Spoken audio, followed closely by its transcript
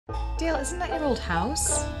Dale, isn't that your old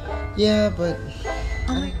house? Yeah, but...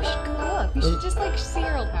 Oh my, we should go look. We should just like see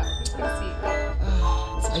your old house. We just want to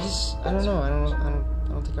see. I don't know. I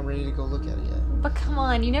don't think I'm ready to go look at it yet. But come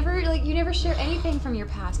on, you never share anything from your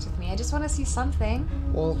past with me. I just want to see something.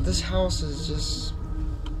 Well, this house is just...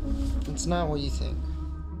 It's not what you think.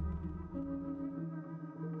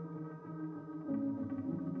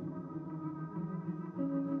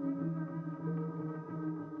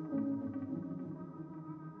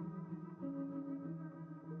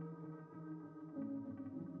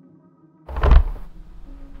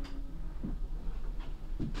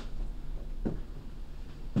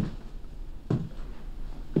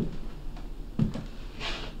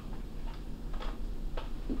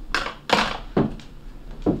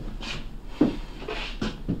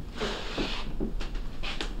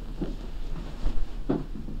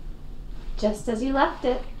 Just as you left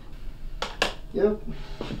it. Yep.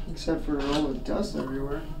 Except for all the dust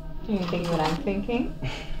everywhere. Are you thinking what I'm thinking?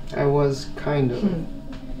 I was, kind of.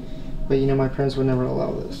 But you know, my parents would never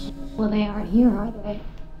allow this. Well, they aren't here, are they?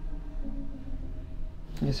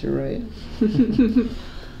 I guess you're right.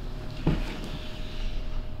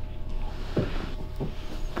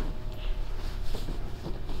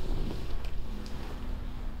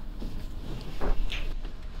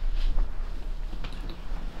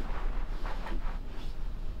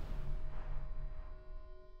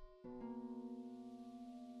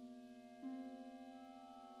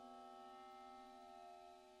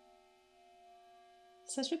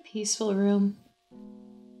 Such a peaceful room.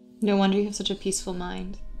 No wonder you have such a peaceful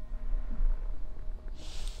mind.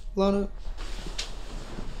 Lana,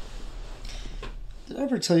 did I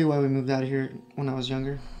ever tell you why we moved out of here when I was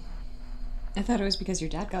younger? I thought it was because your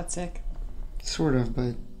dad got sick. Sort of,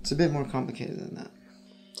 but it's a bit more complicated than that.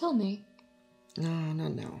 Tell me. No,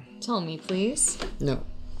 not now. Tell me, please. No.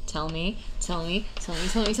 Tell me. Tell me.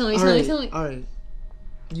 Alright.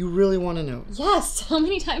 You really want to know? Yes! How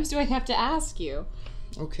many times do I have to ask you?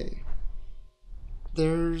 Okay.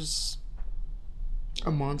 There's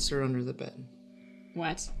a monster under the bed.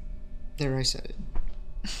 What? There, I said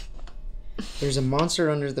it. There's a monster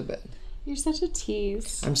under the bed. You're such a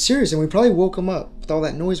tease. I'm serious, and we probably woke him up with all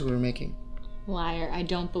that noise we were making. Liar, I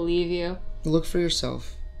don't believe you. Look for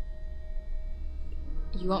yourself.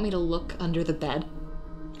 You want me to look under the bed?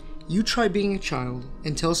 You try being a child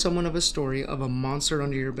and tell someone of a story of a monster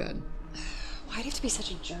under your bed. Why do you have to be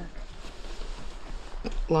such a jerk?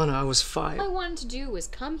 Lana, I was 5. All I wanted to do was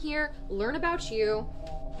come here, learn about you.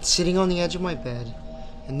 Sitting on the edge of my bed,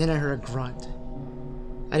 and then I heard a grunt.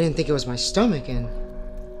 I didn't think it was my stomach, and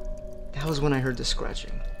that was when I heard the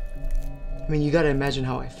scratching. I mean, you gotta imagine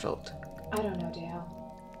how I felt. I don't know, Dale.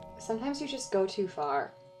 Sometimes you just go too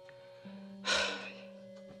far.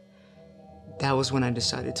 That was when I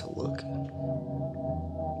decided to look.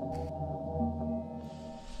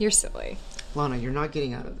 You're silly. Lana, you're not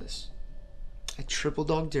getting out of this. I triple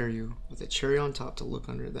dog dare you, with a cherry on top, to look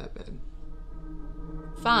under that bed.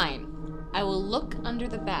 Fine. I will look under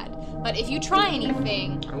the bed. But if you try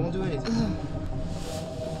anything... I won't do anything.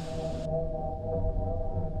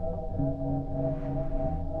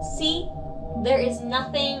 See? There is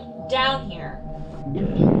nothing down here.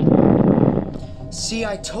 See,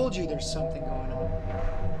 I told you there's something going on.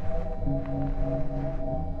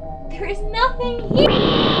 There is nothing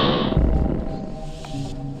here!